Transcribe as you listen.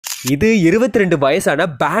இது 22 வயசான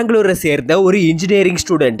பெங்களூரை சேர்ந்த ஒரு இன்ஜினியரிங்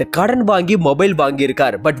ஸ்டூடெண்ட் கடன் வாங்கி மொபைல்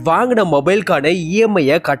வாங்கியிருக்கார். பட் வாங்கின மொபைலுக்கான இஎம்ஐ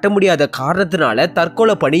கட்ட முடியாத காரணத்தினால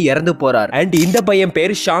தற்கொலை பண்ணி இறந்து போறார். அண்ட் இந்த பையன்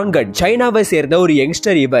பேர் ஷாங்கன், சைனாவை சேர்ந்த ஒரு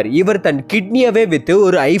யங்ஸ்டர். இவர் தன் கிட்னியவே வித்து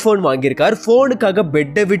ஒரு ஐபோன் வாங்கியிருக்கார். போனுக்காக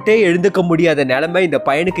பெட்டை விட்டே எழுந்துக்க முடியாத நிலைமை இந்த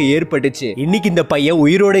பையனுக்கு ஏற்பட்டுச்சு. இன்னைக்கு இந்த பையன்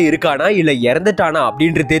உயிரோட இருக்கானா இல்ல இறந்துட்டானா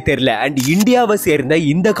அப்படின்றதே தெரியல. அண்ட் இந்தியாவை சேர்ந்த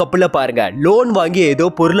இந்த கப்பல பாருங்க, லோன் வாங்கி ஏதோ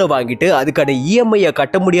பொருளை வாங்கிட்டு அதுக்கான இஎம்ஐ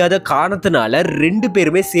கட்ட முடியாத காரணத்தினால ரெண்டு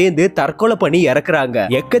பேருமே சேர்ந்து தற்கொலை பண்ணி இறக்குறாங்க.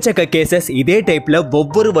 எக்கச்சக்க கேசஸ் இதே டைப்ல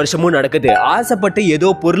ஒவ்வொரு வருஷமும் நடக்குது. ஆசைப்பட்டு ஏதோ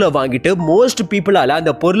பொருளை வாங்கிட்டு மோஸ்ட் பீப்புளால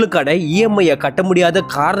அந்த பொருளுக்கான இஎம்ஐ கட்ட முடியாத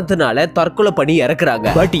காரணத்தினால தற்கொலை பண்ணி இறக்குறாங்க.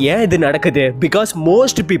 பட் ஏன் இது நடக்குது? பிகாஸ்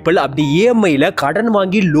மோஸ்ட் பீப்புள் அப்படி இஎம்ஐல கடன்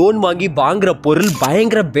வாங்கி லோன் வாங்கி வாங்குற பொருள்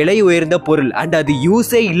பயங்கர விலை உயர்ந்த பொருள். அண்ட் அது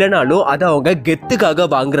யூஸே இல்லைனாலும் அதை அவங்க கெத்துக்காக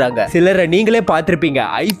வாங்குறாங்க. சிலரை நீங்களே பார்த்திருப்பீங்க,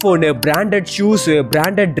 iPhone, branded shoes,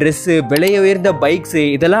 branded dress, விலை உயர்ந்த பைக்ஸ்,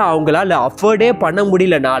 இதெல்லாம் அவங்களால அஃபோர்டே பண்ண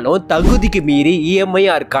முடியலனாலும் தகுதிக்கு மீறி இஎம்ஐ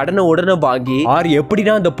ஆர் கடனை உடனே வாங்கி ஆர்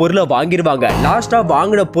எப்படின்னா அந்த பொருளை வாங்கிடுவாங்க. லாஸ்டா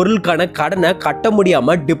வாங்கின பொருளுக்கான கடனை கட்ட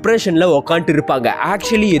முடியாம டிப்ரெஷன்ல உட்காந்து இருப்பாங்க.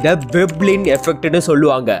 ஆக்சுவலி இதை வெப்லின் எஃபெக்ட்னு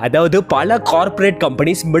சொல்லுவாங்க. அதாவது பல கார்ப்பரேட்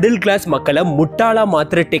கம்பெனிஸ் மிடில் கிளாஸ் மக்களை முட்டாளா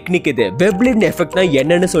மாத்திர டெக்னிக் இது. வெப்லின் எஃபெக்ட்னா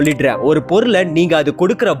என்னன்னு சொல்லிடுறேன். ஒரு பொருளை நீங்க அது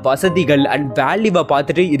கொடுக்கிற வசதிகள் அண்ட் வேல்யூவை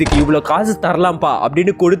பார்த்துட்டு இதுக்கு இவ்வளவு காசு தரலாம்பா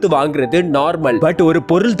அப்படின்னு கொடுத்து வாங்குறது நார்மல். பட் ஒரு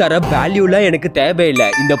பொருள் தர வேல்யூலாம் எனக்கு தேவையில்லை,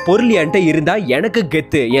 இந்த பொருள் என்கிட்ட இருந்தா எனக்கு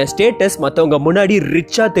கெத்து, என் ஸ்டேட்டஸ் மத்தவங்க முன்னாடி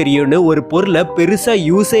ரிச்சா தெரியும்னு ஒரு பொருளை பெருசா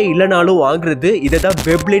யூஸே இல்லனாலும் வாங்குறது இததான்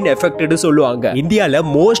வெப்லின் எஃபெக்ட்னு சொல்லுவாங்க. இந்தியால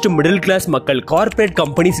மோஸ்ட் மிடில் கிளாஸ் மக்கள் கார்ப்பரேட்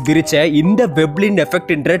கம்பெனிஸ் விரிச்ச இந்த வெப்லின்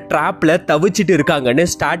எஃபெக்ட்ன்ற ட்ராப்ல தவிச்சிட்டு இருக்காங்கன்னு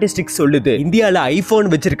ஸ்டாட்டிஸ்டிக்ஸ் சொல்லுது. இந்தியால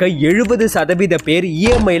ஐபோன் வச்சிருக்க 70% பேர்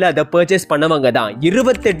இஎம்ஐல அதை பர்ச்சேஸ் பண்ணவங்க தான்.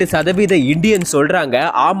 28% இந்தியன் சொல்றாங்க,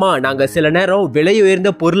 ஆமா நாங்க சில நேரம் விலை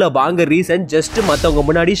உயர்ந்த பொருளை வாங்க ரீசன் ஜஸ்ட் மத்தவங்க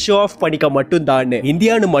முன்னாடி ஷோ ஆஃப் பண்ணிக்க மட்டும் தான்.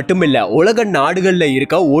 இந்தியான்னு மட்டும் இல்ல, உலக நாடுகள்ல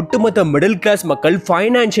இருக்க ஒட்டுமொத்த மிடில் கிளாஸ் மக்கள்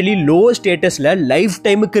ஃபைனான்சியலி லோ ஸ்டேட்டஸ்ல லைஃப்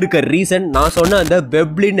டைமுக்கு இருக்க ரீசன் நான் சொன்ன அந்த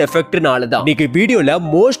வெப்லின் எஃபெக்ட்னால தான். இன்னைக்கு வீடியோல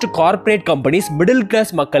most corporate companies middle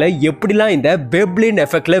class மக்களை எப்படிலாம் இந்த வெப்லின்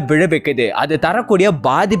எஃபெக்ட்ல விழ வைக்குது, அது தரக்கூடிய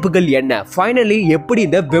பாதிப்புகள் என்ன, ஃபைனலி எப்படி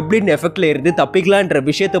இந்த வெப்லின் எஃபெக்ட்ல இருந்து தப்பிக்கலாம்ன்ற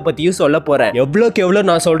விஷயத்தை பத்தியும் சொல்ல போறேன். எவ்வளவுக்கு எவ்வளவு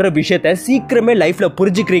நான் சொல்ற விஷயத்தை சீக்கிரமே லைஃப்ல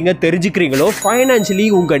புரிஞ்சுக்கிறீங்க தெரிஞ்சுக்கிறீங்களோ ஃபைனான்சியலி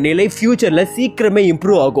உங்க நிலை ஃபியூச்சர்ல சீக்கிரமே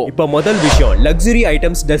இம்ப்ரூவ் ஆகும். இப்ப முதல் விஷயம், luxury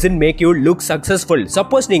items doesn't make you look successful.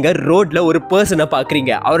 Suppose நீங்க ரோட்ல ஒரு பர்சனை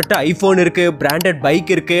பாக்குறீங்க, அவர்கிட்ட ஐபோன் இருக்கு, பிராண்டட் பைக்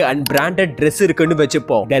இருக்கு அண்ட் பிராண்டட் ட்ரெஸ் இருக்குன்னு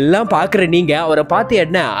வச்சுப்போம். இதெல்லாம் பாக்குற நீங்க அவரை பார்த்து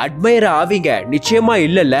என்ன அட்மையர் ஆவீங்க? நிச்சயமா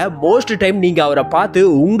இல்லல்ல. மோஸ்ட் டைம் நீங்க அவரை பார்த்து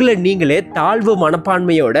உங்களை நீங்களே தாழ்வு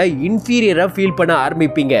மனப்பான்மையோட இன்ஃபீரியரா ஃபீல் பண்ண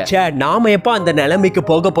ஆரம்பிப்பீங்க. சே, நாம எப்ப அந்த நிலைமைக்கு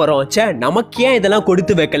போக போறோம்? சே, நமக்கு ஏன் இதெல்லாம்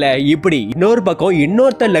கொடுத்து வைக்கல? இப்படி இன்னொரு பக்கம்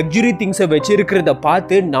இன்னொருத்த லக்ஸரி திங்ஸ் வச்சிருக்கிறத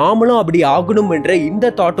பார்த்து நாமளும் அப்படி ஆகணும் என்ற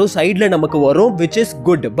இந்த தாட்டும் சைட்ல நமக்கு வரும், which is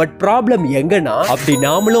good. But problem எங்கன்னா, அப்படி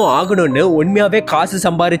நாமளும் ஆகணும்னு உண்மையாவே காசு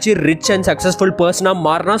சம்பாரிச்சு ரிச் அண்ட் சக்சஸ்ஃபுல் பர்சனா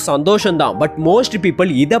மாறினா சந்தோஷம் தான். பட் மோஸ்ட் பீப்புள்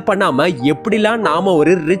இதை பண்ணாம எப்படிலாம் நாம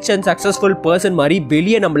ஒரு ரிச் அண்ட் சக்சஸ்ஃபுல் பர்சன் மாதிரி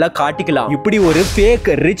வெளியே நம்மள காட்டிக்கலாம், இப்படி ஒரு ஃபேக்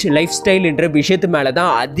ரிச் லைஃப் ஸ்டைல் என்ற விஷயத்து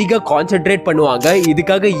மேலதான் அதிக கான்சென்ட்ரேட் பண்ணுவாங்க.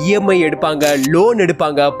 இதுக்காக இஎம்ஐ எடுப்பாங்க, லோன்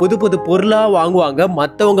எடுப்பாங்க, புது புது பொருளா வாங்குவாங்க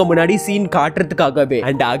மத்தவங்க முன்னாடி சீன் காட்டுறதுக்காகவே.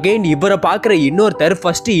 அண்ட் அகைன் இவரை பாக்குற இன்னொருத்தர்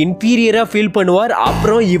ஃபர்ஸ்ட் இன்ஃபீரியரா ஃபீல் பண்ணுவார்,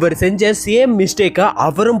 அப்புறம் இவர் செஞ்ச சேம் மிஸ்டேக்க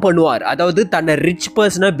அவரும் பண்ணுவார். அதாவது தன்னை ரிச்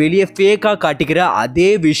பர்சனை வெளியே ஃபேக்கா காட்டிக்கிற அதே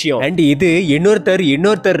விஷயம். அண்ட் இது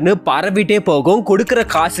இன்னொருத்தர்னு பரவிட்டே போகும். கொடுக்கிற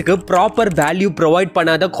காசுக்கு ப்ராப்பர் வேல்யூ ப்ரொவைட்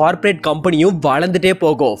பண்ணாத கார்ப்பரேட் கம்பெனியும் வளர்ந்துட்டே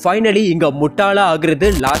போகும். ஃபைனலி இங்க முட்டாளா ஆகுறது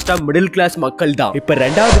லாஸ்டா மிடில் கிளாஸ் மக்கள் தான். இப்ப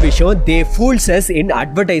ரெண்டாவது விஷயம், they fools us in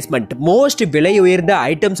advertisement. Most விலை உயர்ந்த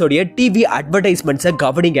ஐட்டம்ஸ் உடைய டிவி அட்வர்டைஸ்மெண்ட்ஸை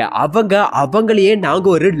கவனிங்க. அவங்களையே நாங்க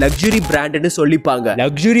ஒரு லக்ஸரி பிராண்ட்னு சொல்லிப்பாங்க.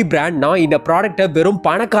 லக்ஸரி பிராண்ட்னா இந்த ப்ராடக்ட்டை வெறும்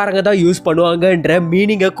பணக்காரங்க தான் யூஸ் பண்ணுவாங்கன்ற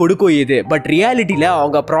மீனிங்க கொடுக்கும் இது. பட் ரியாலிட்டில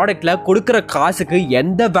அவங்க ப்ராடக்ட்ல கொடுக்கிற காசுக்கு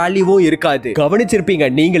எந்த வேல்யூவும் இருக்காது. கவனிச்சிருப்பீங்க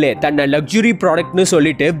நீங்களே, தன்னை லக்ஸரி ப்ராடக்ட்னு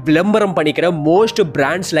சொல்லிட்டு விளம்பரம் பண்ணிக்கிற மோஸ்ட்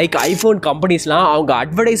பிராண்ட்ஸ் லைக் ஐபோன் கம்பெனிஸ்லாம் அவங்க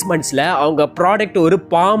அட்வர்டைஸ்மெண்ட்ஸ்ல அவங்க ப்ராடக்ட் ஒரு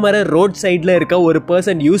பாமர ரோட் சைட்ல இருக்க ஒரு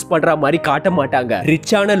பர்சன் யூஸ் பண்ற மாதிரி காட்ட மாட்டாங்க.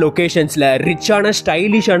 ரிச்சான லொகேஷன்ஸ்ல ரிச்சான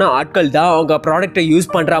ஸ்டைலிஷான ஆட்கள் தான் அவங்க ப்ராடக்ட்டை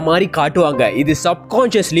யூஸ் பண்ற மாதிரி காட்டுவாங்க. இது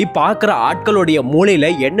சப்கான்ஷியஸ்லி பாக்குற ஆட்களுடைய மூளையில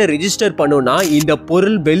என்ன ரெஜிஸ்டர் பண்ணுனா, இந்த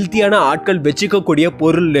பொருள் வெல்த்தியான ஆட்கள் வச்சுக்க கூடிய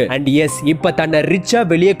பொருள். அண்ட் எஸ், இப்ப தன்னை ரிச்சா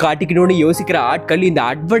வெளியே காட்டிக்கணும்னு யோசிக்கிற ஆட்கள் இந்த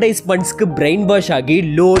அட்வர்டைஸ்மெண்ட்ஸ்க்கு பிரெயின் வாஷ் ஆகி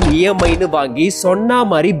லோன் இஎம்ஐன்னு வாங்கி சொன்ன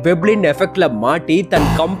மாதிரி வெப்லின் எஃபெக்ட்ல மாட்டி தன்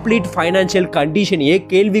கம்ப்ளீட் ஃபைனான்சியல் கண்டிஷனையே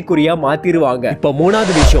கேள்விக்குறியா மாத்திருவாங்க. இப்ப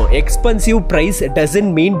மூணாவது விஷயம், expensive price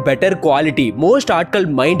doesn't mean better quality. Most ஆட்கள்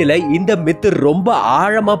மைண்ட்ல இந்த மித்து ரொம்ப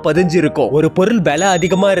ஆழமா பதிஞ்சிருக்கும். ஒரு பொருள் விலை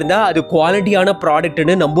அதிகமா இருந்தா அது குவாலிட்டியான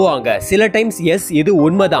ப்ராடக்ட்னு நம்புவாங்க. சில டைம்ஸ் எஸ் இது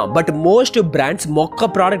உண்மைதான். பட் மோஸ்ட் பிராண்ட்ஸ் மொக்க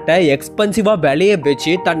ப்ராடக்ட்டை எக்ஸ்பென்சிவா விலைய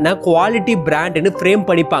வச்சு தன்னை குவாலிட்டி பிராண்ட்னு ஃப்ரேம்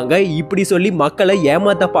பண்ணிப்பாங்க. இப்படி சொல்லி மக்களை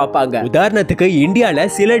ஏமாத்த பார்ப்பாங்க. உதாரணத்துக்கு இந்தியால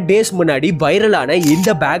சில டேஸ் முன்னாடி வைரலான இந்த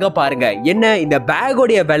பேக்கை பாருங்க. என்ன இந்த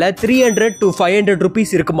பேக்கோடைய விலை 300 to 500 rupees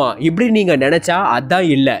இருக்குமா? இப்படி நீங்க நினைச்சா அதான்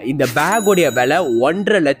இல்ல. இந்த பேக்கோடைய விலை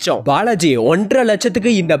 1.5 லட்சம். பாலாஜி 1.5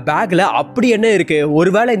 லட்சத்துக்கு இந்த பேக்ல அப்படி என்ன இருக்கு?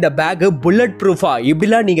 ஒருவேளை இந்த பேக் புல்லட் ப்ரூஃபா?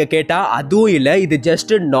 இப்படிலாம் நீங்க கேட்டா அதுவும் இல்ல. இது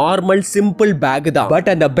ஜஸ்ட் நார்மல் சிம்பிள் பேக் தான். பட்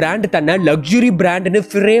அந்த பிராண்ட் தன்னை லக்ஸுரி பிராண்ட்னு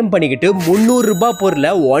ஃப்ரேம் பண்ணிக்கிட்டு 300 ரூபாய்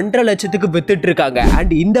பொருளை 1.5 லட்சத்துக்கு வித்துட்டு இருக்காங்க.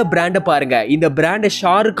 அண்ட் இந்த பிராண்ட பாருங்க. இந்த பிராண்ட்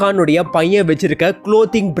ஷாருக் கானுடைய பையன் வச்சிருக்க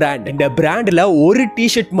க்ளோத்திங் பிராண்ட். இந்த பிராண்ட்ல ஒரு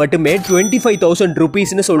டி-ஷர்ட் மட்டுமே 25,000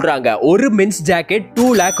 rupeesனு சொல்றாங்க. ஒரு men's jacket 2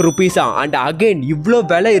 lakh rupees. And again இவ்ளோ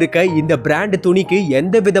விலை இருக்க இந்த பிராண்ட் துணிக்கு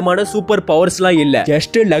எந்த விதமான சூப்பர் பவர்ஸ்லாம் இல்ல.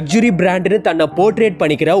 ஜஸ்ட் லக்ஸுரி பிராண்ட்னு தன்னை போர்ட்ரேட்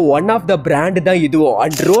பண்ணிக்கிற ஒன் ஆஃப் த பிராண்ட் தான் இதுவும்.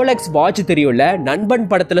 அண்ட் ரோலெக்ஸ் வாட்ச் தெரியும்ல, நண்பன்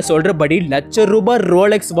படத்துல சொல்றபடி லட்சம் ரூபாய்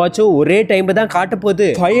ரோலெக்ஸ் வாட்சும் ஒரே டைம் தான் காட்ட போகுது.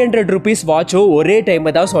 500 rupees வாட்சும் ஒரே டைம்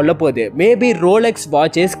தான் சொல்ல போகுது. மேபி ரோலெக்ஸ்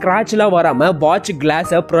வாட்ச் ஸ்கிராட்ச்லாம் வராம வாட்ச்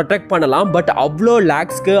கிளாஸை ப்ரொடெக்ட் பண்ணலாம். பட் அவ்வளோ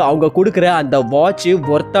லேக்ஸ்க்கு அவங்க கொடுக்குற அந்த வாட்ச்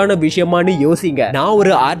ஒர்த்தான விஷயமானு யோசிங்க. நான்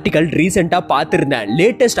ஒரு ஆர்டிகல் ரீசெண்டா பார்த்திருந்தேன்.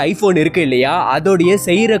 லேட்டஸ்ட் ஐபோன் இருக்கு இல்லையா, அதோடைய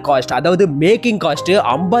செய்யற காஸ்ட், அதாவது மேக்கிங் காஸ்ட்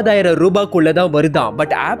 50,000 ரூபாய்க்குள்ள தான் வருதான்.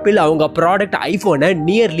 பட் ஆப்பிள் அவங்க ப்ராடக்ட் ஐபோனை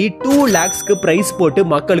நியர்லி 2 lakhsக்கு பிரைஸ் போட்டு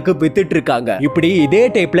மக்களுக்கு வித்துட்டு இருக்காங்க. இப்படி இதே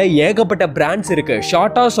டைப்ல ஏகப்பட்ட பிராண்ட்ஸ் இருக்கு.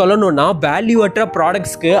 ஷார்ட்டா சொல்லணும்னா வேல்யூ அற்ற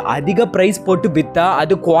ப்ராடக்ட்ஸ்க்கு அதிக பிரைஸ் போட்டு வித்தா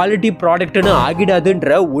அது குவாலிட்டி ப்ராடக்ட்னு ஆகிடாதுன்ற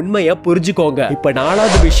உண்மையை புரிஞ்சுக்கோங்க. இப்ப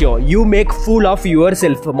நாலாவது விஷயம், you make pool of your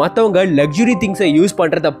self. மத்தவங்க லக்ஸுரி திங்ஸை யூஸ்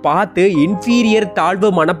பண்றத பார்த்து இன்ஃபீரியர் தாழ்வு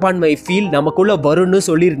மனப்பான்மை ஃபீல் நமக்குள்ள வரும்னு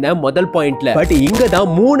சொல்லியிருந்தேன் முதல் பாயிண்ட்ல. பட் இங்க தான்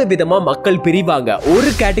 3 விதமா மக்கள் பிரிவாங்க. ஒரு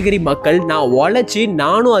கேட்டகரி மக்கள் நான் உழைச்சி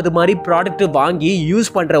நானும் அது மாதிரி ப்ராடக்ட் வாங்கி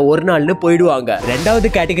யூஸ் பண்ற ஒரு நாள்னு போயிடுவாங்க. ரெண்டாவது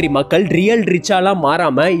கேட்டகரி மக்கள் ரியல் ரிச்சாலாம்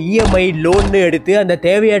மாறாம இஎம்ஐ லோன் எடுத்து அந்த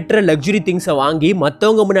தேவையற்ற லக்ஸுரி திங்ஸை வாங்கி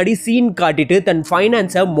மத்தவங்க முன்னாடி சீன் காட்டிட்டு தன்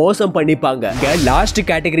ஃபைனான்ஸை மோசம் பண்ணிப்பாங்க. லாஸ்ட்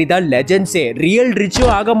கேட்டகரி தான் லெஜெண்ட்ஸே. ரியல்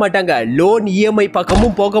ரிச்சும் ஆக மாட்டாங்க, லோன் இஎம்ஐ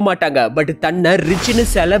பக்கமும் போக மாட்டாங்க. பட் தன்னை ரிச்னு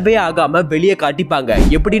செலவே ஆகாம வெளியே காட்டிப்பாங்க.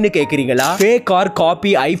 எப்படின்னு கேக்குறீங்களா? Fake R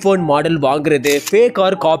copy iPhone model வாங்குறது, ஃபேக்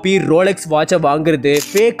ஆர் காப்பி ரோலெக்ஸ் வாட்சை வாங்குறது,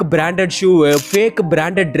 fake branded shoe, fake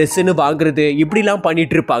branded ட்ரெஸ்னு வாங்குறது, இப்படிலாம்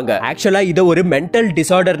பண்ணிட்டு இருப்பாங்க. ஆக்சுவலா இதை ஒரு மென்டல்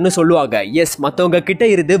டிசார்டர்னு சொல்லுவாங்க. எஸ், மத்தவங்க கிட்ட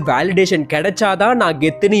இருந்து வேலிடேஷன் கிடைச்சாதான் நான்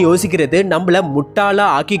கெத்துன்னு யோசிக்கிறது நம்மள முட்டாளா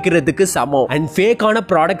ஆக்கிக்கிறதுக்கு சமம். அண்ட் ஃபேக்கான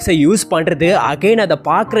ப்ராடக்ட்ஸை யூஸ் பண்றது அகைன் அதை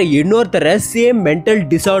பார்க்குற இன்னொருத்தரை சேம் மென்டல்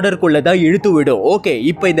டிசார்டருக்குள்ள தான் இழுத்து விடும். ஓகே,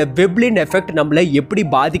 இப்போ இந்த வெப்லின் எஃபெக்ட் நம்மள எப்படி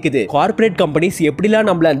பாதிக்குது, கார்ப்பரேட் கம்பெனிஸ் எப்படிலாம்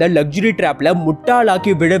நம்மள அந்த லக்ஸுரி ட்ராப்ல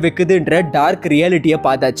முட்டாளாக்கி விட வைக்குதுன்ற டார்க் ரியாலிட்டியை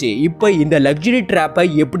பார்த்தாச்சு. இப்போ இந்த லக்ஸுரி ட்ராப்பை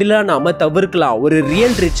எப்படிலாம் நாம தவிர்க்கலாம், ஒரு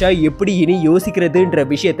ரியல் ரிச்சா எப்படி இனி யோசிக்கிறதுன்ற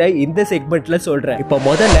விஷயத்தை இந்த செக்மெண்ட்ல சொல்றேன். இப்போ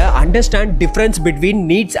முதல்ல understand difference between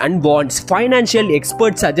needs and wants. Financial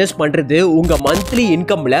expert suggest பண்றது உங்க மந்த்லி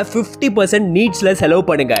இன்கம்ல 50% நீட்ஸ்ல செலவு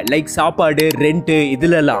பண்ணுங்க, லைக் சாப்பாடு, ரெண்ட்,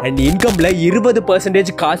 இதுலலாம். அண்ட் இன்கம்ல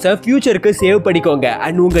 20% காசை ஃபியூச்சருக்கு சேவ் பண்ணிக்கோங்க.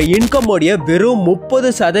 அண்ட் உங்க இன்கமோடைய வெறும்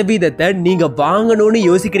 30% நீங்க வாங்கணும்னு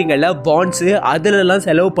யோசிக்கிறீங்கல்ல வாண்ட்ஸ், அதுலலாம்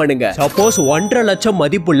செலவு பண்ணுங்க. சப்போஸ் 1.5 லட்சம்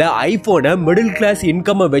மதிப்புள்ள ஐபோனை மிடில் கிளாஸ்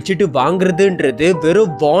இன்கம் வச்சுட்டு வாங்குறதுன்றது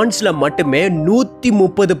வெறும் வாண்ட்ஸ்ல மட்டுமே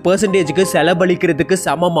 130%க்கு செலவழிக்கிறதுக்கு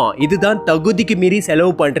சமமா. இதுதான் தகுதிக்கு மீறி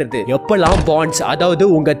செலவு பண்றது. எப்பெல்லாம் வாண்ட்ஸ், அதாவது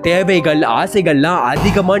உங்க தேவைகள், ஆசைகள்லாம்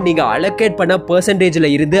அதிகமா நீங்க அலோகேட் பண்ண பெர்சன்டேஜ்ல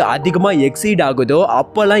இருந்து அதிகமா எக்ஸீட் ஆகுதோ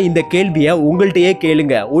அப்பெல்லாம் இந்த கேள்வியை உங்கள்கிட்டயே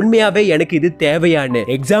கேளுங்க, உண்மையாவே எனக்கு இது தேவையானு.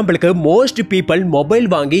 எக்ஸாம்பிளுக்கு மோஸ்ட் பீப்பிள் மொபைல்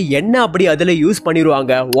வாங்கி என்ன அப்படி அதுல யூஸ்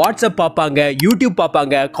பண்ணிடுவாங்க, வாட்ஸ்அப் பார்ப்பாங்க, யூடியூப்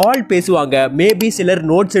பார்ப்பாங்க, கால் பேசுவாங்க, மேபி சிலர்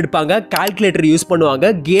நோட்ஸ் எடுப்பாங்க, கால்குலேட்டர் யூஸ்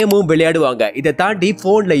பண்ணுவாங்க, கேமும் விளையாடுவாங்க. இதை தாண்டி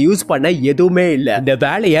போன்ல யூஸ் பண்ண எதுவுமே இல்ல. இந்த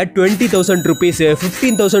வேலையை 20,000 rupees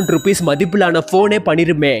 15,000 rupees மதிப்பிலான போனே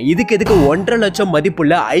பண்ணிருமே, இதுக்கு எதுக்கு 1.5 லட்சம்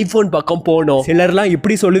மதிப்புள்ள ஐபோன் பக்கம் போனோம்? சிலர்லாம்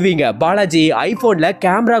இப்படி சொல்லுவீங்க, பாலாஜி ஐபோன்ல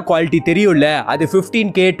கேமரா குவாலிட்டி தெரியும்ல, அது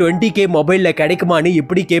 15K 20K மொபைல்ல கிடைக்குமான்னு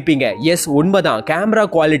இப்படி கேட்பீங்க. எஸ், உண்மைதான், கேமரா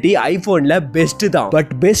குவாலிட்டி ஐபோன்ல பெஸ்ட் தான்.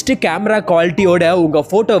 பட் பெஸ்ட் கேமரா குவாலிட்டியோட உங்க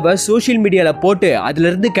போட்டோவை சோஷியல் மீடியால போட்டு அதுல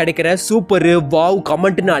இருந்து கிடைக்கிற சூப்பர் வாவ்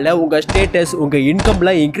கமெண்ட்னால உங்க ஸ்டேட்டஸ், உங்க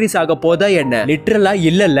இன்கம்லாம் இன்க்ரீஸ் ஆக போதா என்ன? லிட்டரலா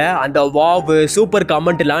இல்லல்ல. அந்த வாவ் சூப்பர்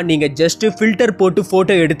கமெண்ட்லாம் நீங்க ஜஸ்ட் ஃபில்டர் போட்டு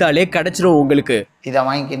போட்டோ எடுத்தாலே கிடைச்சிரும் உங்களுக்கு. இதை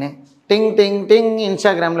வாங்கிக்கின்னு டிங் டிங் டிங்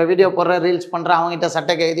இன்ஸ்டாகிராமில் வீடியோ போடுற, ரீல்ஸ் பண்ணுற, அவங்ககிட்ட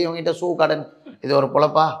சட்டை கைது, இவங்ககிட்ட ஷூ கடன், இது ஒரு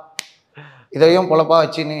பொழப்பா? இதையும் பொழப்பா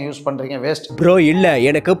வச்சு நீ யூஸ் பண்றீங்க, வேஸ்ட். ப்ரோ இல்ல,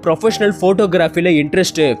 எனக்கு ப்ரொஃபஷனல் போட்டோகிராஃபில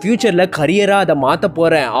இன்ட்ரெஸ்ட், ஃபியூச்சர்ல கரியரா அதை மாத்த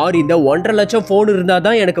போறேன், ஆர் இந்த 1.5 லட்சம் போன் இருந்தா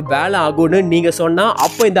தான் எனக்கு வேலை ஆகும்னு நீங்க சொன்னா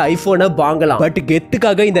அப்ப இந்த ஐபோனை வாங்கலாம். பட்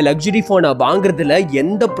கெத்துக்காக இந்த லக்ஸுரி போனை வாங்குறதுல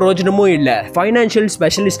எந்த பிரயோஜனமும் இல்ல. ஃபைனான்சியல்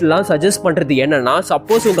ஸ்பெஷலிஸ்ட் எல்லாம் சஜஸ்ட் பண்றது என்னன்னா,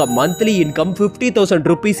 சப்போஸ் உங்க மந்த்லி இன்கம்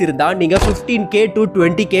 50,000 rupees இருந்தா நீங்க 15K to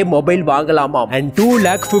 20K மொபைல் வாங்கலாமா. அண்ட்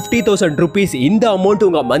 2,50,000 rupees இந்த அமௌண்ட்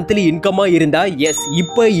உங்க மந்த்லி இன்கமா இருந்தா எஸ்,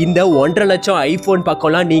 இப்ப இந்த 1.5 லட்சம் ஐபோன்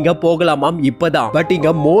பக்கம்லாம் நீங்க போகலாமாம் இப்பதான். பட்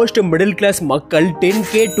இங்க மோஸ்ட் மிடில் கிளாஸ் மக்கள்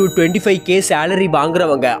 10K to 25K சேலரி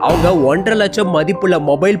வாங்குறவங்க, அவங்க 1.5 லட்சம் மதிப்புள்ள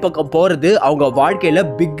மொபைல் பக்கம் போறது அவங்க வாழ்க்கையில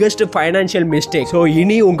பிக்கஸ்ட் ஃபைனான்சியல் மிஸ்டேக். சோ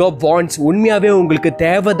இனி உங்க வாண்ட்ஸ் உண்மையாவே உங்களுக்கு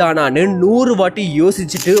தேவைதானான்னு 100 வாட்டி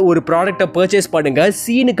யோசிச்சுட்டு ஒரு ப்ராடக்ட்டை பர்ச்சேஸ் பண்ணுங்க.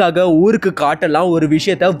 சீனுக்காக ஊருக்கு காட்டலாம் ஒரு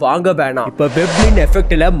விஷயத்தை வாங்க வேணாம். இப்ப வெப்லின்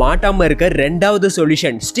எஃபெக்ட்ல மாட்டாம இருக்க ரெண்டாவது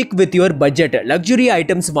solution, stick with your budget. Luxury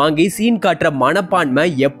items வாங்கி சீன் காட்டுற மனப்பான்மை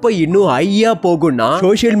எப்ப இன்னும் ஐயா போகும்னா,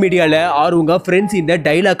 சோஷியல் மீடியால ஆர் உங்க ஃப்ரெண்ட்ஸ் இந்த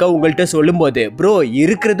டைலாக உங்கள்கிட்ட சொல்லும்போது, ப்ரோ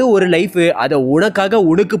இருக்கிறது ஒரு லைஃப், அதை உனக்காக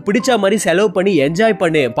உனக்கு பிடிச்ச மாதிரி செலவு பண்ணி என்ஜாய்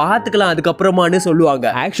பண்ணு, பாத்துக்கலாம் அதுக்கப்புறமான்னு சொல்லுவாங்க.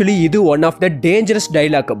 ஆக்சுவலி இது one of the dangerous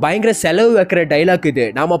dialogue, பயங்கர செலவு வைக்கிற டைலாக் இது.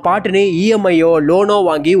 நாம பாட்டுன்னு இஎம்ஐயோ லோனோ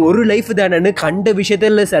வாங்கி ஒரு லைஃப் தானேன்னு கண்ட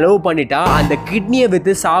விஷயத்துல செலவு பண்ணிட்டா அந்த கிட்னியை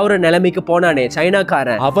வித்து சாவுற நிலைமைக்கு போனானே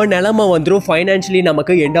சைனாக்காரன், அவன் நிலைமை வந்துரும் ஃபைனான்சியலி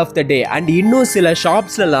நமக்கு end of the day. And இன்னும் சில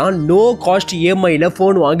ஷாப்ஸ்லாம் நோ காஸ்ட் இஎம்ஐல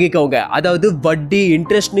போன் வாங்கிக்கோங்க, அதாவது வட்டி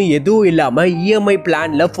இன்ட்ரெஸ்ட்னு எதுவும் இல்லாம இஎம்ஐ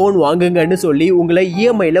பிளான்ல போன் வாங்குங்கன்னு சொல்லி உங்களை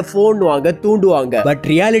இஎம்ஐல போன் வாங்க தூண்டுவாங்க. பட்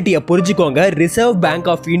ரியாலிட்டியை புரிஞ்சுக்கோங்க, reserve bank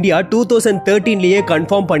of India 2013லயே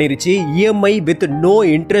confirm பண்ணிருச்சு இஎம்ஐ வித் நோ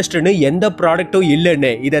இன்ட்ரெஸ்ட்னு எந்த ப்ராடக்ட்டும்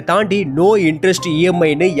இல்லைன்னு. இதை தாண்டி நோ இன்ட்ரெஸ்ட்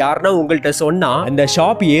இஎம்ஐன்னு யாருன்னா உங்கள்கிட்ட சொன்னா அந்த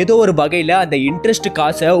ஷாப் ஏதோ ஒரு வகையில அந்த இன்ட்ரெஸ்ட்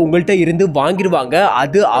காசை உங்கள்கிட்ட இருந்து வாங்கிடுவாங்க,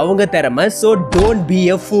 அது அவங்க திறமை. So don't be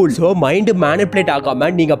a pool. So mind manipulate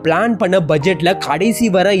ஆகாம நீங்க பிளான் பண்ண பட்ஜெட்ல கடைசி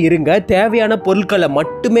வரை இருங்க, தேவையான பொருட்களை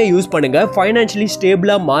மட்டுமே யூஸ் பண்ணுங்க, ஃபைனான்சியலி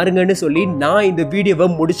ஸ்டேபிளா மாறுங்கன்னு சொல்லி நான் இந்த வீடியோவை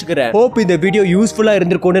முடிச்சுக்கிறேன். ஹோப் இந்த வீடியோ யூஸ்ஃபுல்லா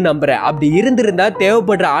இருந்திருக்கும்னு நம்புறேன். அப்படி இருந்திருந்தா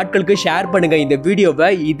தேவைப்படுற ஆட்களுக்கு ஷேர் பண்ணுங்க இந்த வீடியோவை.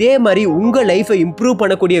 இதே மாதிரி உங்க லைஃபை இம்ப்ரூவ்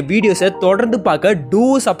பண்ணக்கூடிய வீடியோஸை தொடர்ந்து பார்க்க டூ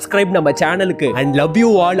சப்ஸ்கிரைப் நம்ம சேனலுக்கு. And love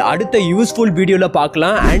you all. அடுத்த யூஸ்ஃபுல் வீடியோல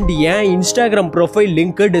பார்க்கலாம். And N Instagram profile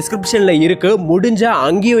link டிஸ்கிரிப்ஷன்ல இருக்கு, முடிஞ்சா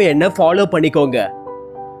அங்கேயும் என்ன ஃபாலோ பண்ணிக்கோங்க.